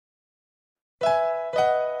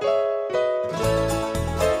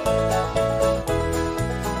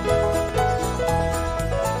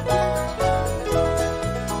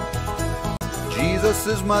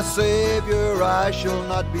is my Savior, I shall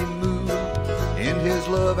not be moved. In his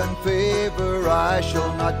love and favor I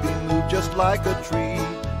shall not be moved. Just like a tree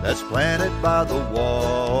that's planted by the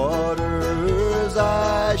waters,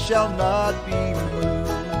 I shall not be moved.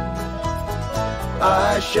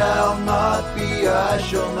 I shall not be moved. I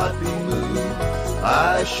shall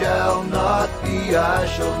not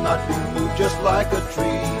be moved. Just like a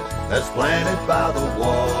tree that's planted by the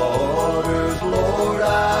waters, Lord,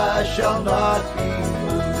 I shall not be moved.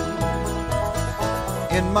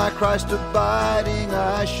 In my Christ abiding,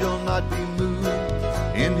 I shall not be moved.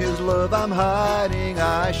 In his love I'm hiding,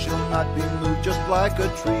 I shall not be moved. Just like a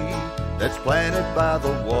tree that's planted by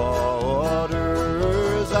the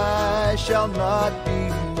waters, I shall not be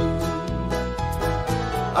moved.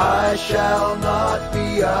 I shall not be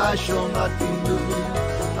moved.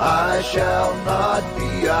 I shall not be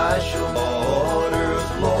waters,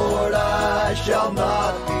 Lord, I shall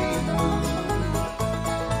not be moved.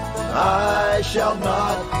 I shall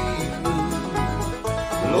not be moved.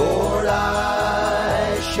 Lord,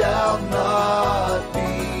 I shall not be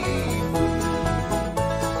moved.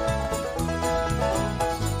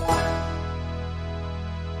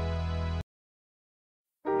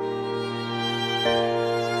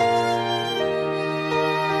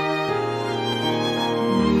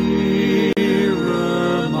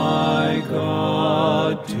 Nearer, my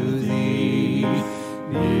God, to thee,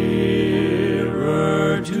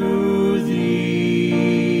 nearer to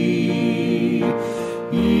thee,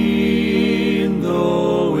 e'en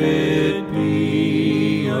though it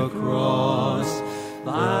be a cross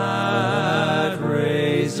that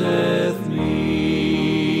raiseth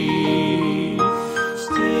me,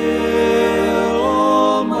 still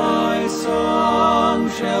all my song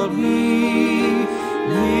shall be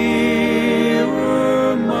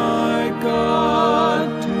nearer, my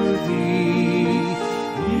God, to thee,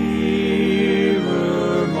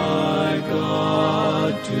 nearer, my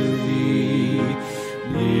God, to thee,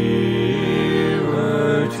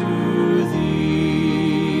 nearer to thee.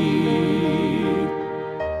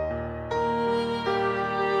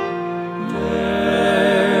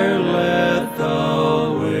 There let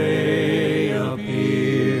the way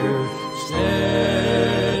appear,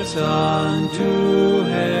 steps unto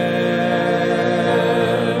heaven.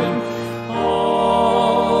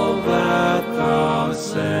 All that thou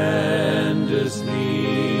sendest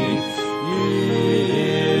me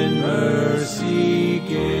in mercy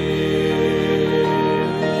give.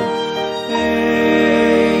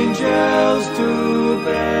 Angels to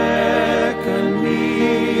beckon me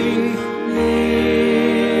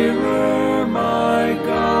nearer, my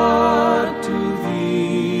God, to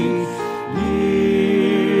thee,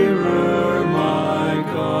 nearer, my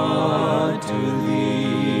God, to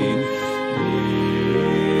thee,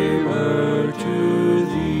 nearer to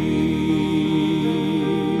thee.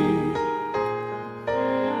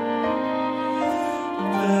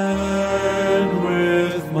 Then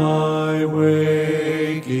with my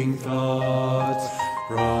waking thoughts,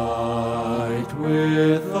 bright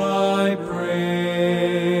with thy praise,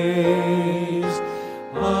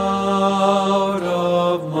 out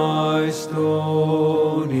of my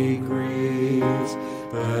stony griefs,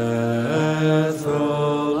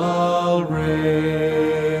 Bethel I'll raise.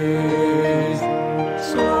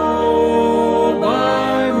 So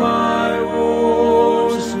by my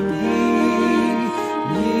woes to thee,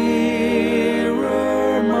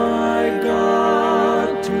 nearer, my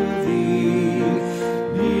God, to thee,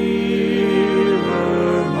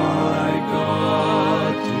 nearer, my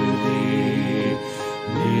God, to thee,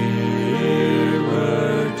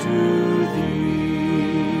 nearer to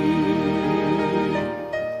thee.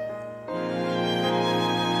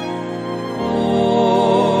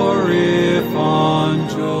 Or if on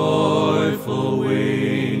joyful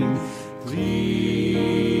wing,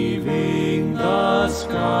 cleaving the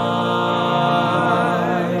sky,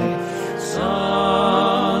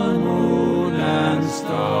 sun, moon, and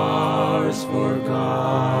stars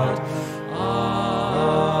forgot,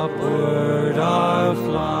 upward I'll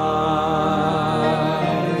fly.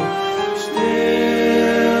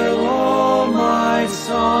 Still all my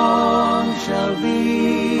song shall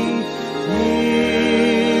be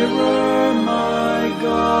nearer, my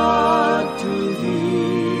God, to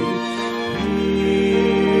thee,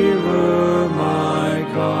 nearer, my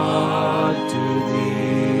God, to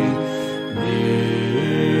thee,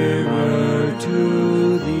 nearer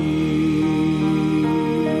to thee.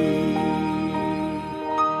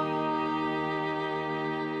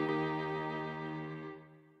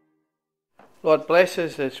 Lord, bless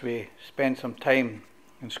us as we spend some time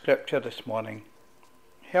in Scripture this morning.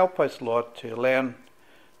 Help us, Lord, to learn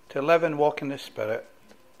to live and walk in the Spirit.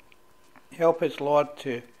 Help us, Lord,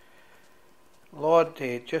 to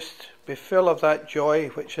just be full of that joy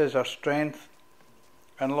which is our strength.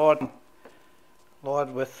 And Lord,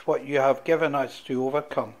 with what you have given us to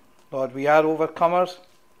overcome. Lord, we are overcomers,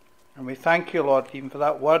 and we thank you, Lord, even for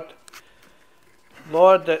that word.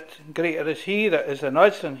 Lord, that greater is he that is in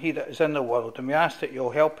us than he that is in the world. And we ask that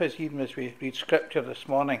you'll help us, even as we read scripture this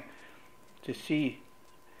morning, to see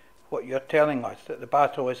what you're telling us, that the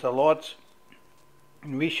battle is the Lord's,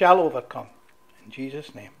 and we shall overcome. In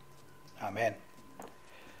Jesus' name, amen.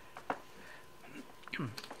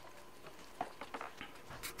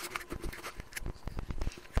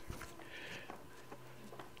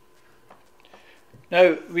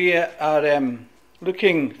 Now, we are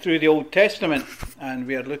looking through the Old Testament, and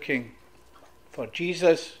we are looking for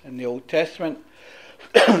Jesus in the Old Testament.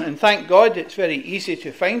 And thank God it's very easy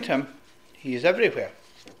to find him. He is everywhere.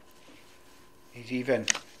 He's even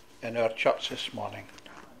in our church this morning.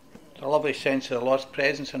 It's a lovely sense of the Lord's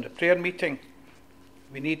presence in the prayer meeting.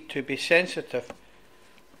 We need to be sensitive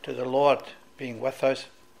to the Lord being with us.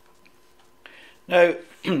 Now,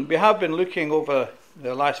 we have been looking over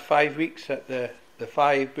the last 5 weeks at the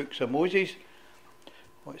 5 books of Moses,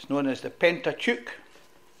 what's known as the Pentateuch.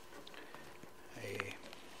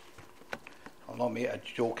 I'll not make a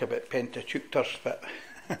joke about Pentateuchters, but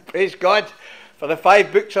praise God for the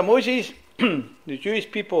 5 books of Moses. The Jewish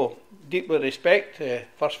people deeply respect the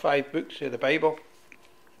first 5 books of the Bible.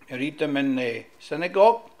 They read them in the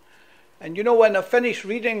synagogue, and you know, when they're finished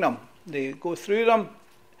reading them, they go through them.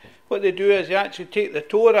 What they do is they actually take the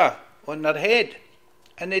Torah on their head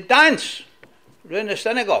and they dance around the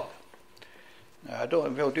synagogue. Now, I don't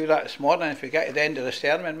know if we'll do that this morning if we get to the end of the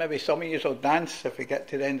sermon. Maybe some of you will dance if we get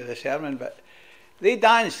to the end of the sermon, but they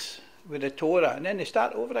dance with the Torah and then they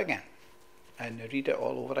start over again and they read it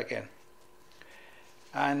all over again.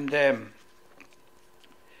 And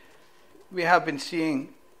we have been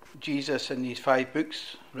seeing Jesus in these 5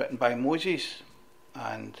 books written by Moses,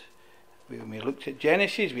 and when we looked at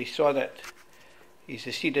Genesis, we saw that he's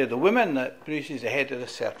the seed of the woman that bruises the head of the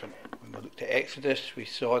serpent. When we looked at Exodus, we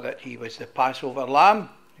saw that he was the Passover lamb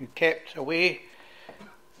who kept away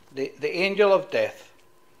the angel of death.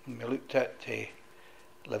 When we looked at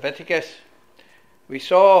Leviticus, we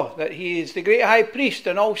saw that he is the great high priest,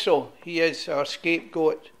 and also he is our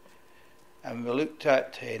scapegoat. And we looked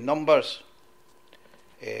at Numbers.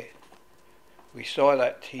 We saw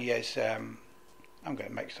that he is... I'm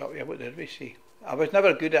getting mixed up here. What did we see? I was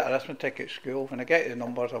never good at arithmetic at school. When I get to the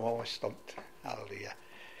numbers, I'm always stumped. Hallelujah.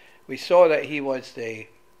 We saw that he was the...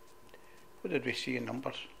 What did we see in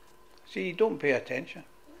Numbers? See, you don't pay attention.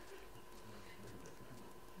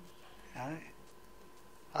 Aye.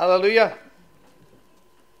 Hallelujah.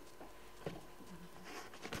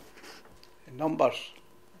 In Numbers,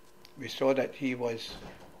 we saw that he was...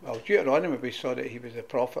 Well, Deuteronomy, we saw that he was a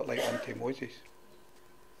prophet like unto Moses.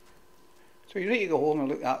 So you need to go home and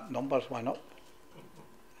look that Numbers one up.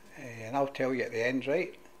 And I'll tell you at the end,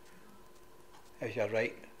 right? If you're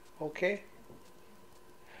right. Okay?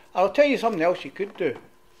 I'll tell you something else you could do.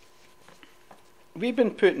 We've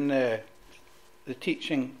been putting the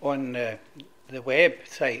teaching on the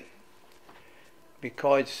website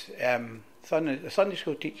because the Sunday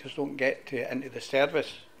school teachers don't get into the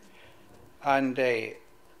service. And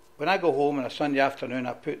when I go home on a Sunday afternoon,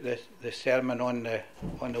 I put the sermon on the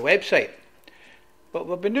website. But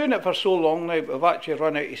we've been doing it for so long now, we've actually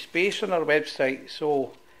run out of space on our website.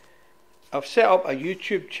 So I've set up a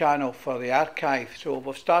YouTube channel for the archive. So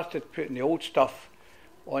we've started putting the old stuff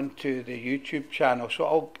onto the YouTube channel.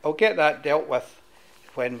 So I'll get that dealt with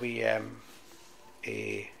when we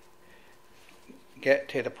get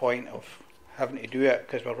to the point of having to do it,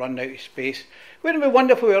 because we're running out of space. Wouldn't it be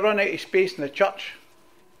wonderful if we run out of space in the church?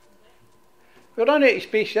 We ran out of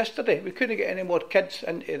space yesterday. We couldn't get any more kids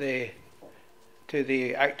into the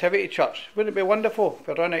activity church. Wouldn't it be wonderful if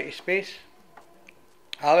we run out of space?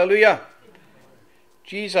 Hallelujah.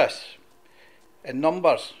 Jesus, in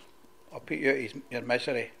Numbers, I'll put you out of your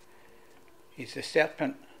misery. He's the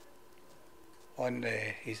serpent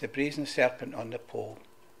he's the brazen serpent on the pole.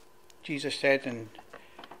 Jesus said in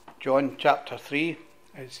John chapter 3,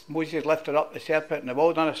 as Moses lifted up the serpent in the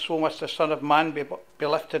wilderness, so must the Son of Man be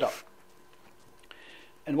lifted up.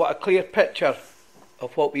 And what a clear picture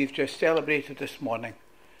of what we've just celebrated this morning,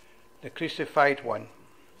 the crucified one.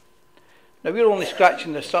 Now we're only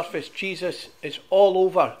scratching the surface. Jesus is all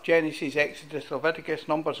over Genesis, Exodus, Leviticus,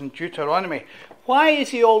 Numbers and Deuteronomy. Why is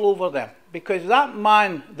he all over them? Because that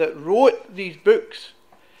man that wrote these books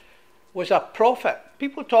was a prophet.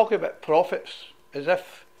 People talk about prophets as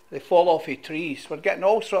if they fall off of trees. We're getting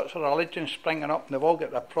all sorts of religions springing up and they've all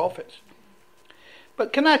got their prophets.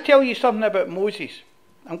 But can I tell you something about Moses?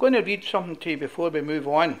 I'm going to read something to you before we move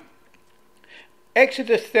on.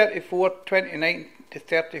 Exodus 34:29 to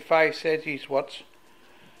 35 says these words.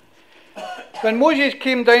 When Moses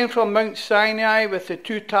came down from Mount Sinai with the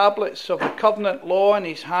 2 tablets of the covenant law in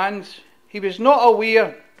his hands, he was not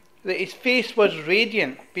aware that his face was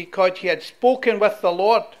radiant because he had spoken with the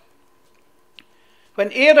Lord.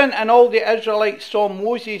 When Aaron and all the Israelites saw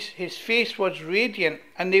Moses, his face was radiant,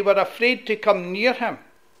 and they were afraid to come near him.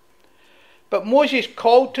 But Moses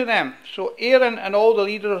called to them, so Aaron and all the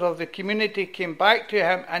leaders of the community came back to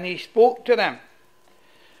him, and he spoke to them.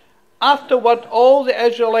 Afterward, all the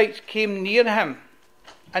Israelites came near him,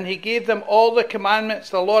 and he gave them all the commandments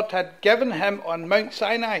the Lord had given him on Mount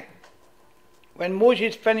Sinai. When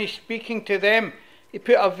Moses finished speaking to them, he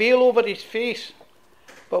put a veil over his face.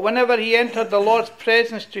 But whenever he entered the Lord's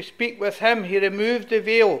presence to speak with him, he removed the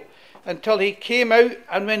veil until he came out.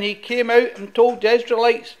 And when he came out and told the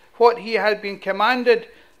Israelites what he had been commanded,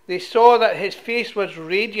 they saw that his face was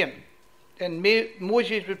radiant. Then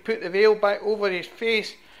Moses would put the veil back over his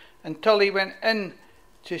face until he went in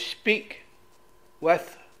to speak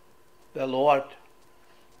with the Lord.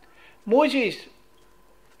 Moses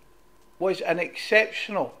was an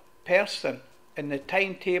exceptional person in the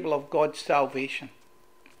timetable of God's salvation.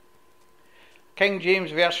 King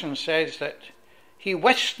James Version says that he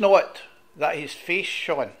wist not that his face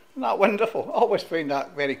shone. Isn't that wonderful? I always find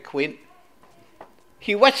that very quaint.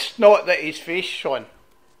 He wist not that his face shone.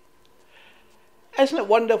 Isn't it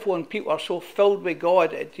wonderful when people are so filled with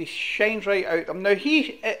God, it just shines right out of them? Now,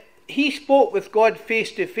 he spoke with God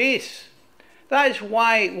face to face. That is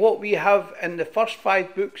why what we have in the first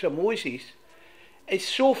 5 books of Moses is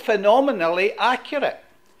so phenomenally accurate.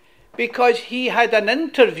 Because he had an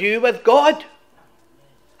interview with God.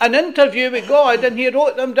 An interview with God, and he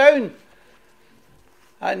wrote them down.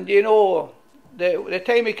 And you know, the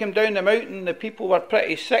time he came down the mountain, the people were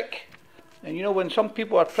pretty sick. And you know, when some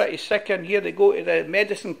people are pretty sick in here, they go to the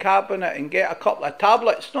medicine cabinet and get a couple of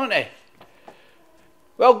tablets, don't they?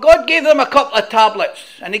 Well, God gave them a couple of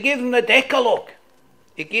tablets, and he gave them the Decalogue.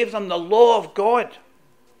 He gave them the law of God.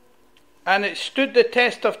 And it stood the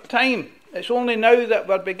test of time. It's only now that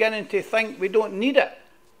we're beginning to think we don't need it.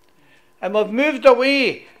 And we've moved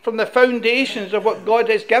away from the foundations of what God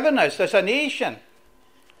has given us as a nation.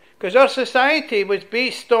 Because our society was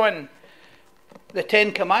based on the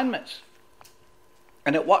 10 Commandments.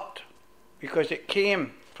 And it worked. Because it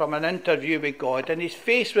came from an interview with God. And his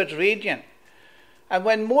face was radiant. And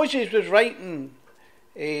when Moses was writing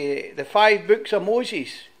the 5 books of Moses,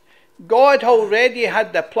 God already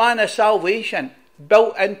had the plan of salvation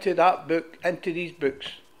built into that book, into these books.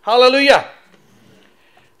 Hallelujah!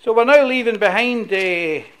 So we're now leaving behind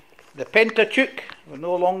the Pentateuch. We're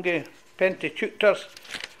no longer Pentateuchers.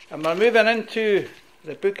 And we're moving into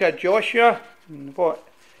the book of Joshua. And what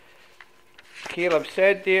Caleb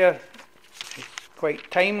said there is quite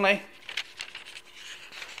timely.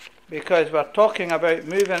 Because we're talking about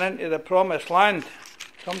moving into the promised land.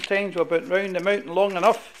 Sometimes we've been round the mountain long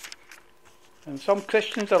enough. And some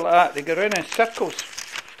Christians are like that. They go round in circles.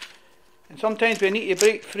 And sometimes we need to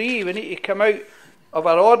break free. We need to come out of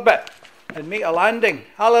our orbit and make a landing.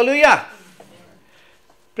 Hallelujah!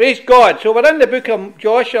 Praise God. So we're in the book of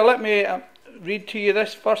Joshua. Let me read to you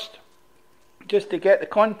this first, just to get the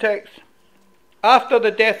context. After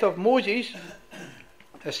the death of Moses,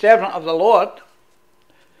 the servant of the Lord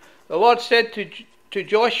said to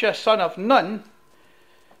Joshua, son of Nun,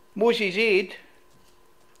 Moses' aide,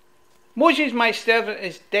 Moses, my servant,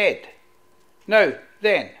 is dead. Now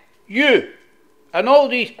then, you and all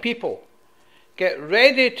these people get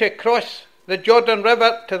ready to cross the Jordan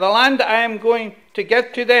River to the land that I am going to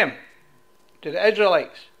give to them, to the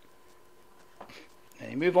Israelites.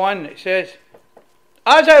 And you move on, it says,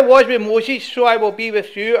 as I was with Moses, so I will be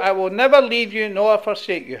with you. I will never leave you nor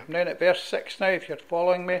forsake you. I'm down at verse 6 now, if you're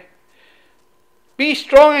following me. Be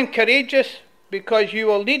strong and courageous, because you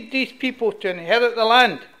will lead these people to inherit the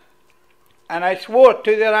land. And I swore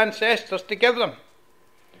to their ancestors to give them.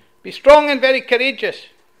 Be strong and very courageous.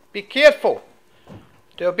 Be careful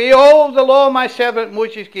to obey all the law my servant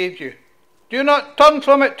Moses gave you. Do not turn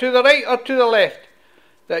from it to the right or to the left,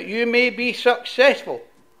 that you may be successful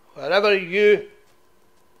wherever you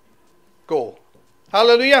go.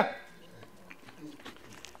 Hallelujah.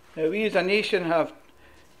 Now we as a nation have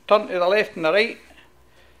turned to the left and the right.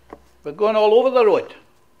 We're going all over the road,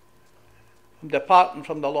 departing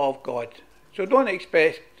from the law of God. So don't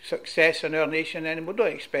expect success in our nation anymore. Don't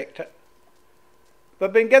expect it.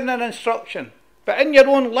 We've been given an instruction. But in your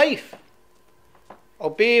own life,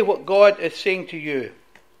 obey what God is saying to you.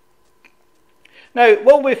 Now,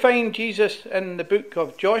 will we find Jesus in the book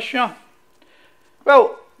of Joshua?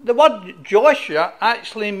 Well, the word Joshua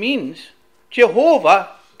actually means Jehovah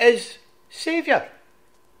is Saviour.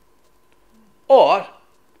 Or,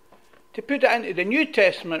 to put it into the New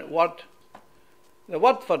Testament word, the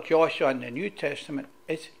word for Joshua in the New Testament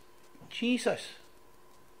is Jesus.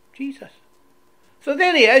 Jesus. So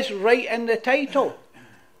there he is, right in the title.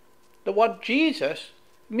 The word Jesus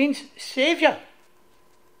means Saviour.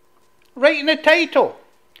 Right in the title.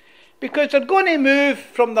 Because they're going to move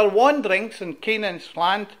from their wanderings in Canaan's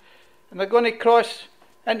land and they're going to cross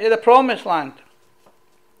into the promised land.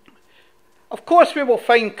 Of course we will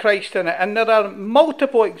find Christ in it, and there are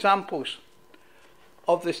multiple examples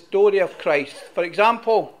of the story of Christ. For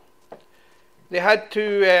example, they had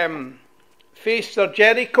to face their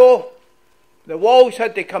Jericho. The walls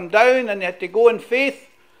had to come down and they had to go in faith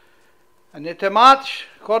and they had to march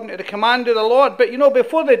according to the command of the Lord. But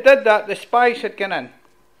before they did that, the spies had gone in.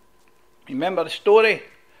 Remember the story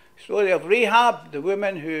of Rahab, the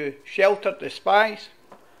woman who sheltered the spies,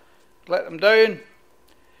 let them down.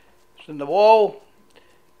 It's in the wall.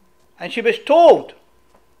 And she was told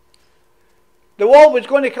the wall was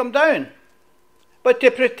going to come down. But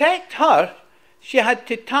to protect her, she had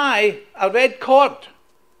to tie a red cord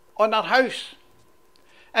on her house.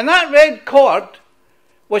 And that red cord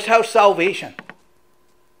was her salvation.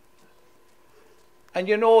 And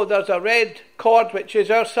there's a red cord which is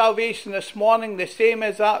our salvation this morning, the same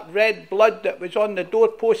as that red blood that was on the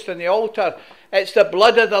doorpost and the altar. It's the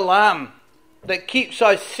blood of the Lamb that keeps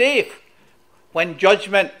us safe when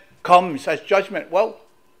judgment comes, as judgment will.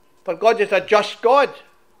 For God is a just God.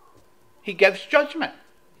 He gives judgment.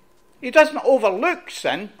 He doesn't overlook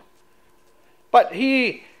sin, but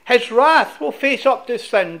his wrath will face up to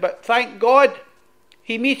sin. But thank God,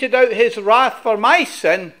 he meted out his wrath for my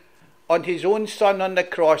sin on his own Son on the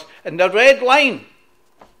cross. And the red line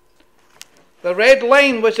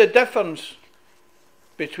was the difference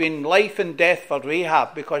between life and death for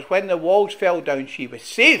Rahab, because when the walls fell down, she was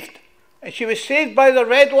saved. And she was saved by the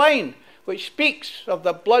red line, which speaks of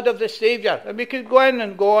the blood of the Saviour. And we could go on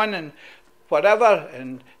and whatever,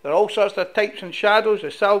 and there are all sorts of types and shadows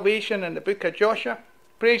of salvation in the book of Joshua.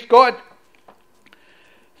 Praise God.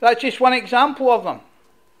 That's just one example of them.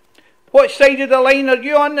 What side of the line are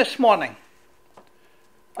you on this morning?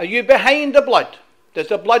 Are you behind the blood? Does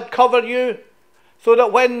the blood cover you so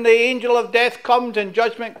that when the angel of death comes and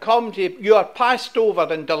judgment comes, you are passed over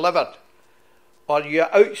and delivered? Or are you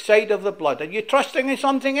outside of the blood? Are you trusting in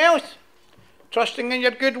something else? Trusting in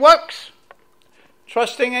your good works?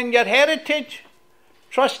 Trusting in your heritage?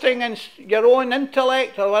 Trusting in your own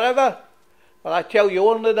intellect or whatever? Well, I tell you,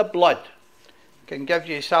 only the blood can give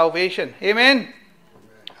you salvation. Amen?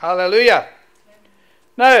 Hallelujah.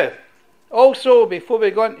 Now, also, before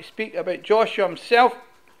we go on to speak about Joshua himself,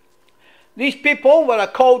 these people were a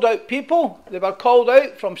called out people. They were called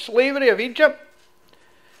out from slavery of Egypt.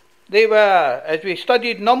 They were, as we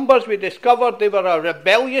studied Numbers, we discovered they were a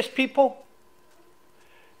rebellious people.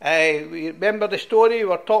 We remember the story, we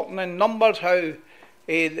were talking in Numbers how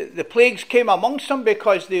the plagues came amongst them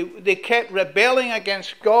because they kept rebelling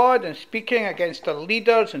against God and speaking against their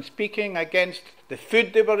leaders and speaking against the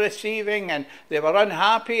food they were receiving, and they were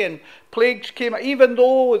unhappy, and plagues came, even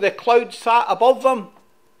though the cloud sat above them,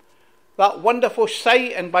 that wonderful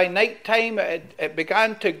sight, and by night time it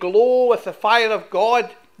began to glow with the fire of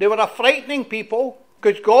God. They were a frightening people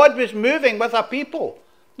because God was moving with a people.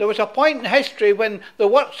 There was a point in history when the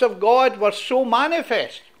works of God were so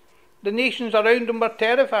manifest. The nations around them were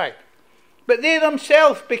terrified. But they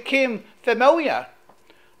themselves became familiar.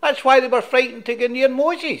 That's why they were frightened to go near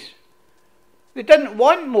Moses. They didn't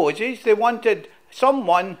want Moses, they wanted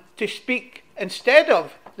someone to speak instead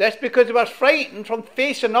of this because they were frightened from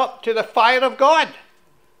facing up to the fire of God.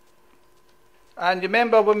 And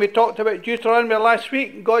remember when we talked about Deuteronomy last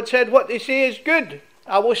week, God said, what they say is good.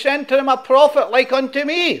 I will send to them a prophet like unto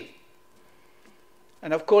me.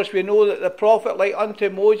 And of course we know that the prophet like unto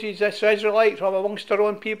Moses, this Israelite from amongst their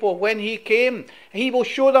own people, when he came, he will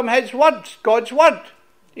show them his words, God's word.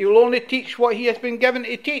 He will only teach what he has been given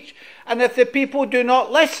to teach. And if the people do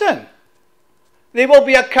not listen, they will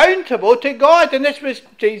be accountable to God. And this was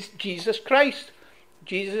Jesus Christ.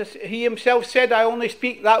 Jesus, he himself said, I only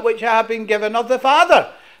speak that which I have been given of the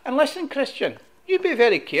Father. And listen, Christian, you be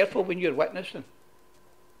very careful when you're witnessing.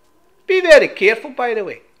 Be very careful, by the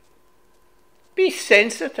way. Be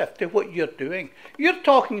sensitive to what you're doing. You're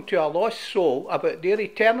talking to a lost soul about their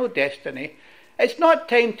eternal destiny. It's not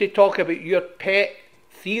time to talk about your pet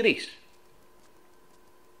theories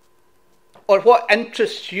or what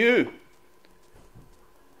interests you.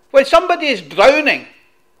 When somebody is drowning,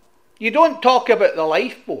 You don't talk about the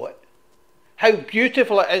lifeboat, how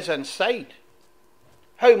beautiful it is inside,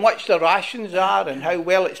 how much the rations are and how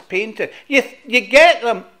well it's painted. You get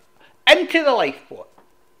them into the lifeboat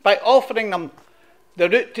by offering them the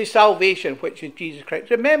route to salvation, which is Jesus Christ.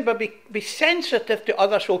 Remember, be sensitive to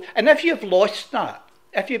other souls. And if you've lost that,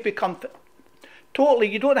 if you've become totally,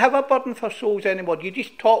 you don't have a burden for souls anymore, you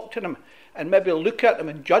just talk to them and maybe look at them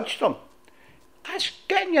and judge them.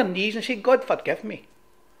 Get on your knees and say, God, forgive me.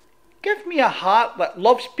 Give me a heart that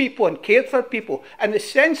loves people and cares for people and is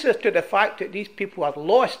sensitive to the fact that these people are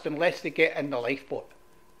lost unless they get in the lifeboat.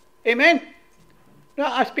 Amen?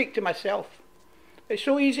 Now I speak to myself. It's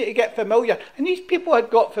so easy to get familiar. And these people had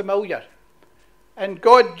got familiar. And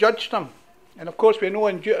God judged them. And of course we know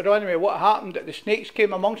in Deuteronomy what happened, that the snakes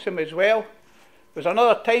came amongst them as well. There was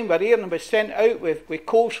another time where Aaron was sent out with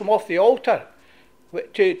coals from off the altar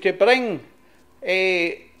to bring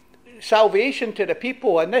salvation to the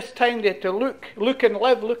people. And this time they had to look and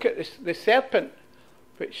live. Look at the serpent,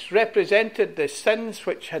 which represented the sins,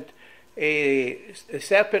 which had the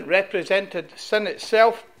serpent represented sin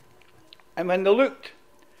itself. And when they looked,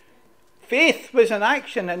 faith was in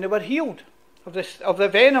action and they were healed of the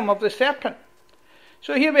venom of the serpent.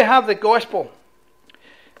 So here we have the gospel.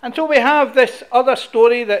 And so we have this other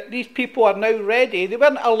story that these people are now ready. They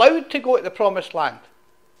weren't allowed to go to the promised land.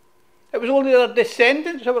 It was only their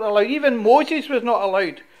descendants that were allowed. Even Moses was not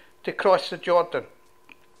allowed to cross the Jordan.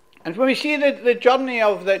 And when we see the journey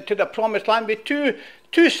to the promised land, we have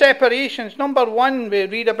two separations. Number one, we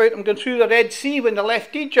read about them going through the Red Sea when they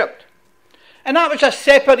left Egypt. And that was a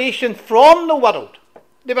separation from the world.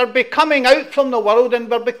 They were becoming out from the world and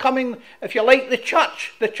were becoming, if you like, the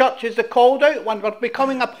church. The church is the called out one. We're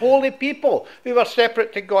becoming a holy people who were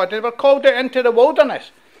separate to God. They were called out into the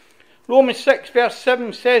wilderness. Romans 6 verse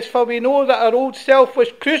 7 says, "For we know that our old self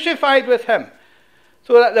was crucified with him,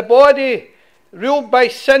 so that the body ruled by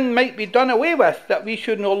sin might be done away with, that we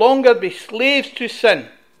should no longer be slaves to sin.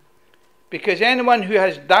 Because anyone who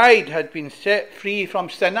has died has been set free from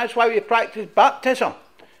sin." That's why we practice baptism.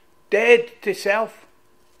 Dead to self.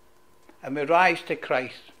 And we rise to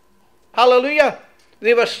Christ. Hallelujah.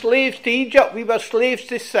 They were slaves to Egypt. We were slaves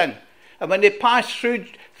to sin. And when they passed through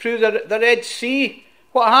the Red Sea,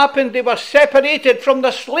 what happened? They were separated from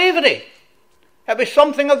the slavery. It was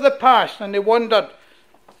something of the past, and they wandered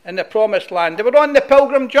in the promised land. They were on the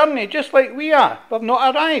pilgrim journey, just like we are. We've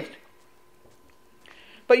not arrived.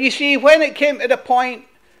 But you see, when it came to the point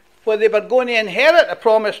where they were going to inherit the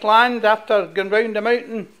promised land after going round the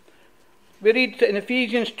mountain, we read in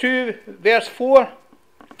Ephesians 2 verse 4,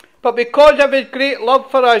 "But because of his great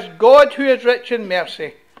love for us, God, who is rich in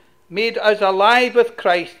mercy, made us alive with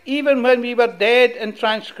Christ, even when we were dead in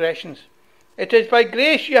transgressions. It is by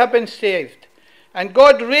grace you have been saved. And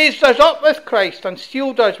God raised us up with Christ and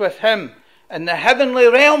sealed us with him in the heavenly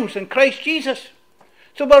realms in Christ Jesus."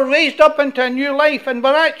 So we're raised up into a new life, and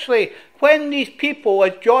we're actually, when these people,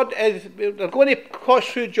 they're going to cross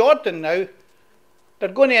through Jordan now, they're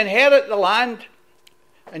going to inherit the land,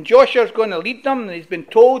 and Joshua's going to lead them, and he's been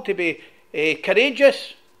told to be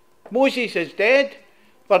courageous. Moses is dead.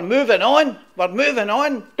 We're moving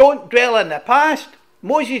on. Don't dwell in the past.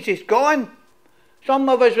 Moses is gone. Some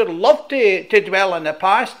of us would love to dwell in the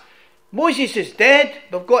past. Moses is dead.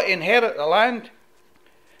 We've got to inherit the land.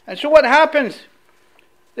 And so what happens?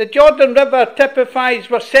 The Jordan River typifies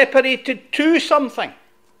we're separated to something.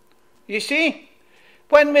 You see?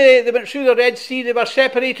 When they went through the Red Sea, they were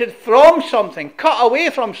separated from something, cut away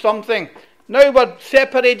from something. Now we're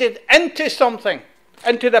separated into something,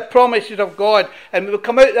 into the promises of God. And we will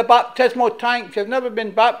come out of the baptismal tank. If you've never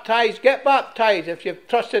been baptized, get baptized if you've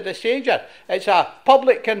trusted the Saviour. It's a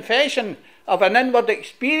public confession of an inward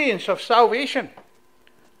experience of salvation.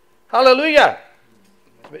 Hallelujah.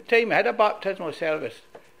 It's about time we had a baptismal service.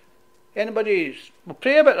 Anybody will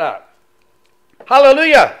pray about that.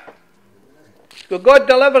 Hallelujah. So God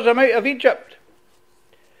delivers them out of Egypt,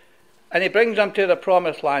 and he brings them to the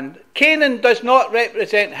promised land. Canaan does not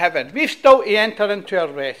represent heaven. We've still to enter into our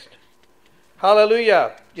rest.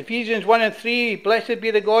 Hallelujah. Ephesians 1 and 3, "Blessed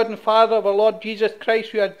be the God and Father of our Lord Jesus Christ,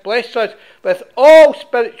 who has blessed us with all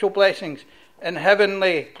spiritual blessings in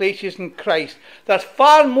heavenly places in Christ." There's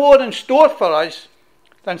far more in store for us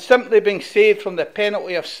than simply being saved from the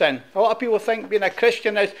penalty of sin. A lot of people think being a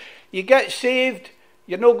Christian is you get saved,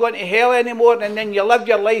 you're not going to hell anymore, and then you live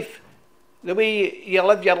your life the way you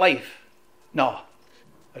live your life. No,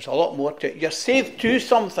 there's a lot more to it. You're saved to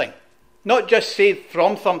something, not just saved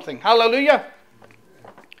from something. Hallelujah.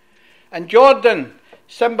 And Jordan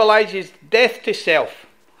symbolises death to self.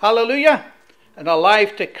 Hallelujah. And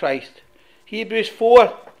alive to Christ. Hebrews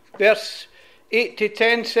 4 verse 8 to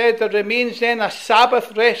 10 said, there remains then a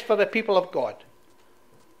Sabbath rest for the people of God.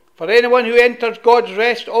 For anyone who enters God's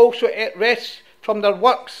rest also rests from their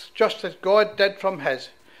works, just as God did from his.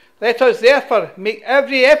 Let us therefore make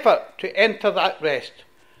every effort to enter that rest,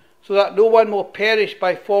 so that no one will perish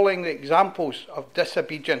by following the examples of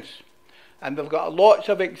disobedience. And we've got lots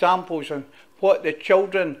of examples on what the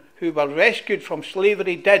children who were rescued from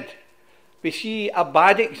slavery did. We see a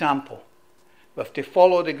bad example. We have to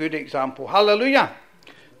follow the good example. Hallelujah.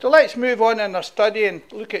 So let's move on in our study and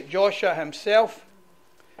look at Joshua himself.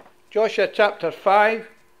 Joshua chapter 5.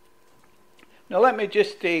 Now let me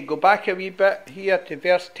just go back a wee bit here to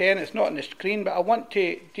verse 10. It's not on the screen, but I want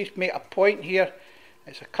to just make a point here.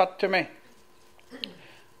 It's occurred to me.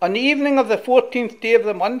 On the evening of the 14th day of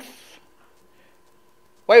the month,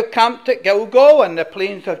 while camped at Gilgal in the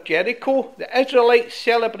plains of Jericho, the Israelites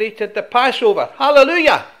celebrated the Passover.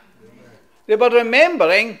 Hallelujah! Amen. They were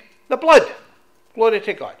remembering the blood. Glory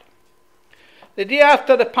to God. The day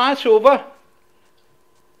after the Passover,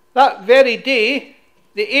 that very day,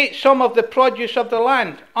 they ate some of the produce of the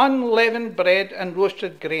land, unleavened bread and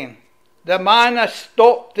roasted grain. The manna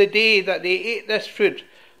stopped the day that they ate this food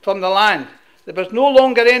from the land. There was no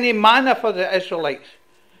longer any manna for the Israelites.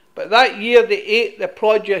 But that year they ate the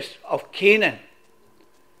produce of Canaan.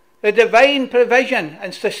 The divine provision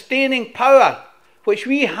and sustaining power which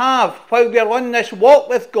we have while we are on this walk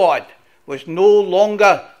with God was no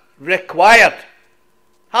longer required.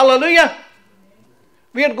 Hallelujah!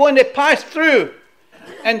 We are going to pass through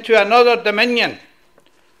into another dominion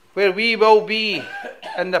where we will be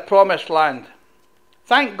in the promised land.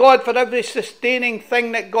 Thank God for every sustaining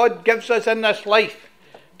thing that God gives us in this life.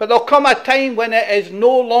 But there'll come a time when it is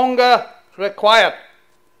no longer required.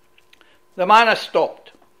 The manna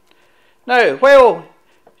stopped. Now, while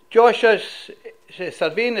Joshua's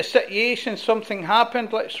surveying the situation, something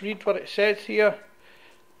happened. Let's read what it says here.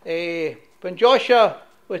 When Joshua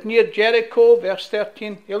was near Jericho, verse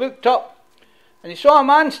 13, he looked up and he saw a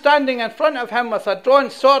man standing in front of him with a drawn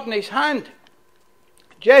sword in his hand.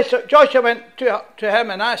 Joshua went to him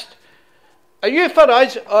and asked, "Are you for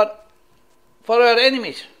us or for our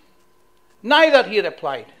enemies?" "Neither," he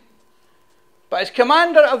replied. "But as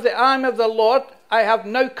commander of the army of the Lord, I have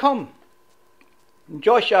now come." And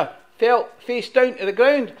Joshua fell face down to the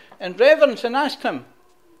ground in reverence and asked him,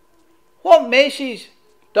 "What message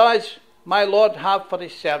does my Lord have for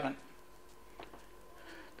his servant?"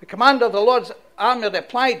 The commander of the Lord's army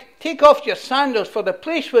replied, "Take off your sandals, for the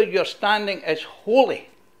place where you're standing is holy."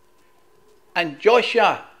 And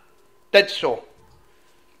Joshua did so.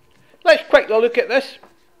 Let's quickly look at this.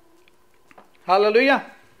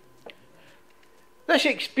 Hallelujah. This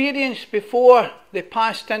experience before they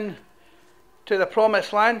passed in to the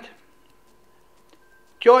promised land.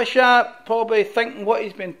 Joshua probably thinking what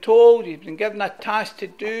he's been told. He's been given a task to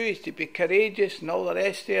do. He's to be courageous and all the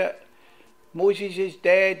rest of it. Moses is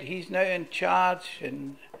dead. He's now in charge.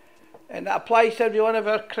 And that applies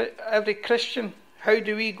to every Christian. How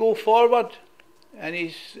do we go forward? And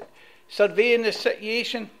he's surveying the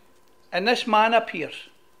situation. And this man appears.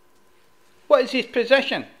 What is his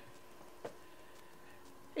position?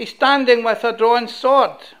 He's standing with a drawn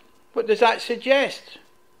sword. What does that suggest?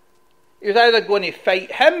 He was either going to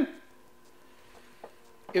fight him,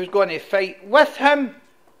 he was going to fight with him,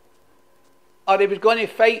 or he was going to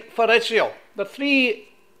fight for Israel. There are three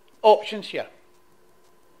options here.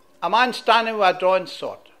 A man standing with a drawn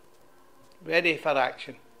sword, ready for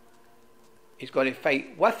action. He's going to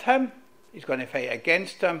fight with him, he's going to fight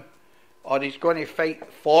against him, or he's going to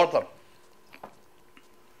fight for them.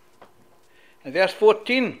 And verse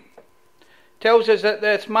 14 tells us that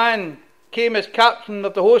this man came as captain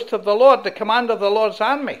of the host of the Lord, the commander of the Lord's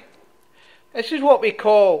army. This is what we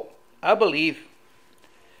call, I believe,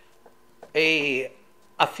 a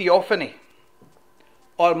theophany.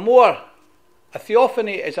 Or more, a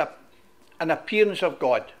theophany is an appearance of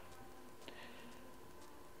God.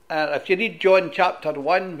 If you read John chapter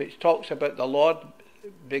 1, which talks about the Lord,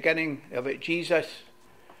 beginning about Jesus,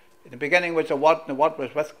 in the beginning was the Word, and the Word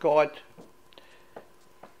was with God.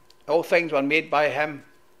 All things were made by him.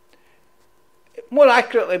 More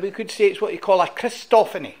accurately, we could say it's what you call a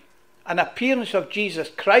Christophany, an appearance of Jesus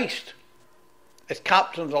Christ as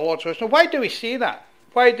captain of the Lord's host. Now, why do we say that?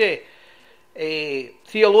 Why do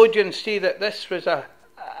theologians say that this was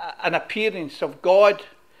an appearance of God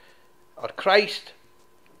or Christ?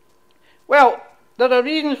 Well, there are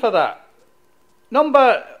reasons for that.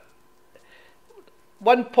 Number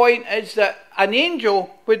one point is that an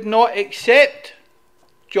angel would not accept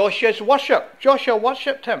Joshua's worship. Joshua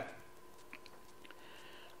worshipped him.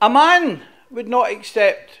 A man would not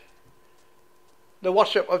accept the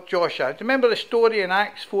worship of Joshua. Do you remember the story in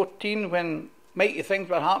Acts 14 when mighty things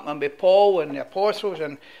were happening with Paul and the apostles,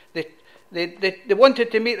 and they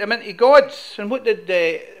wanted to make them into gods? And what did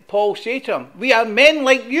Paul say to them? We are men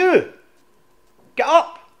like you. Get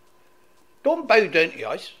up. Don't bow down to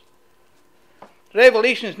us.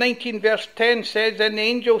 Revelations 19 verse 10 says, Then the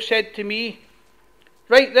angel said to me,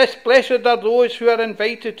 Write this, blessed are those who are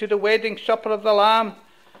invited to the wedding supper of the Lamb.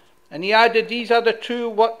 And he added, These are the true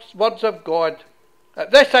words of God.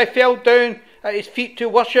 At this I fell down at his feet to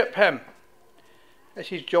worship him.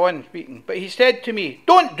 This is John speaking. But he said to me,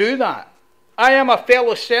 Don't do that. I am a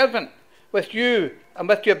fellow servant with you and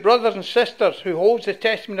with your brothers and sisters who holds the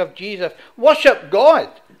testimony of Jesus. Worship God.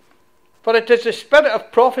 For it is the spirit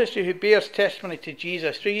of prophecy who bears testimony to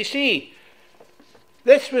Jesus. So you see,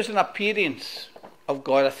 this was an appearance of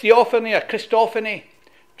God, a theophany, a Christophany.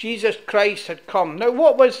 Jesus Christ had come. Now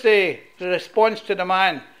what was the response to the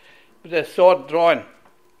man with the sword drawn?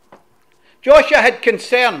 Joshua had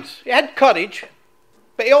concerns. He had courage,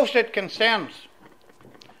 but he also had concerns.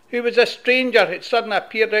 Who was a stranger who suddenly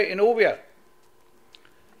appeared out of nowhere?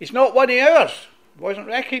 He's not one of ours. Wasn't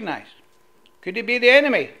recognised. Could he be the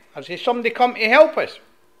enemy? Or is somebody come to help us?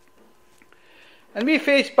 And we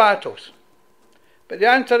face battles. But the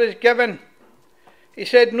answer is given. He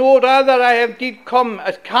said, No, rather I have indeed come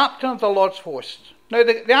as captain of the Lord's hosts. Now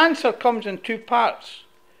the answer comes in two parts.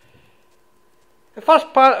 The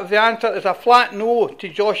first part of the answer is a flat no to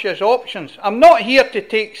Joshua's options. I'm not here to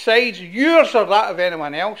take sides, yours or that of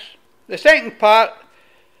anyone else. The second part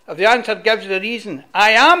of the answer gives the reason.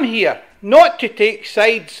 I am here not to take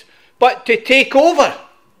sides, but to take over.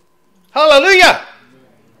 Hallelujah!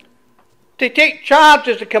 To take charge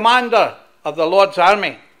as the commander of the Lord's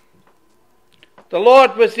army. The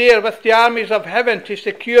Lord was there with the armies of heaven to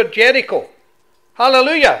secure Jericho.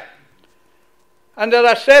 Hallelujah! And there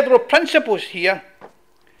are several principles here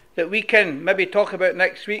that we can maybe talk about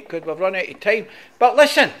next week because we've run out of time. But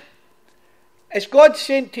listen, is God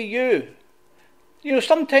saying to you, you know,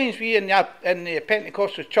 sometimes we in the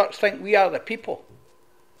Pentecostal church think we are the people.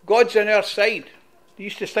 God's on our side. They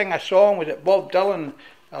used to sing a song, was it Bob Dylan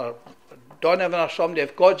or Donovan or somebody,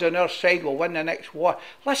 if God's on our side, we'll win the next war.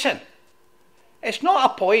 Listen, it's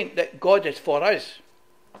not a point that God is for us.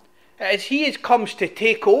 It is He comes to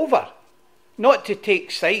take over, not to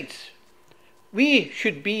take sides. We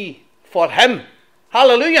should be for Him.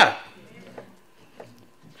 Hallelujah.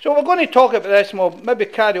 So we're going to talk about this and we'll maybe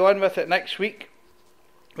carry on with it next week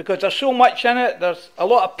because there's so much in it. There's a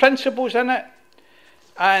lot of principles in it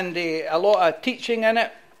and a lot of teaching in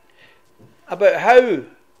it about how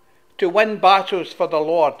to win battles for the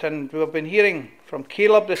Lord. And we've been hearing from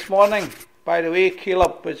Caleb this morning. By the way,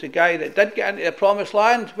 Caleb was the guy that did get into the promised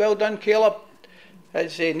land. Well done, Caleb.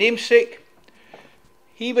 His namesake.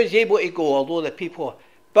 He was able to go, although the people...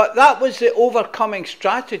 But that was the overcoming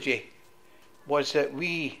strategy, was that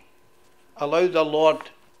we allow the Lord...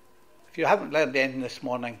 If you haven't learned anything this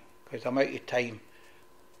morning, because I'm out of time,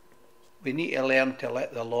 we need to learn to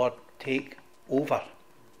let the Lord take over.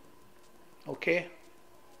 Okay?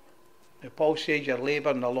 Now Paul says your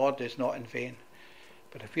labour in the Lord is not in vain.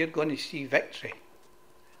 But if we're going to see victory,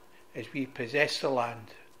 as we possess the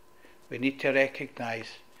land, we need to recognise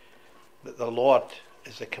that the Lord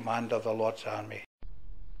is the commander of the Lord's army.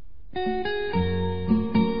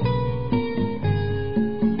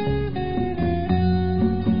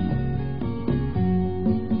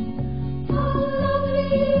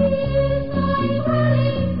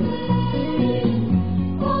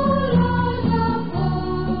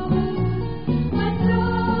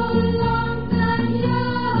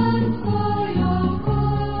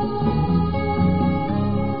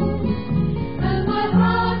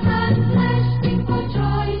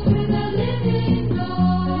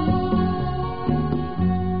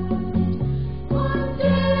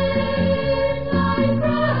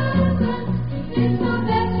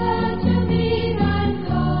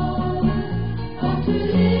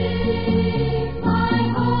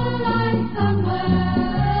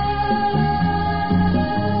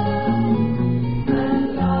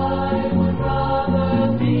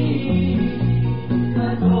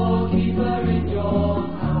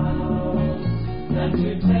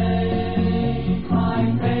 Today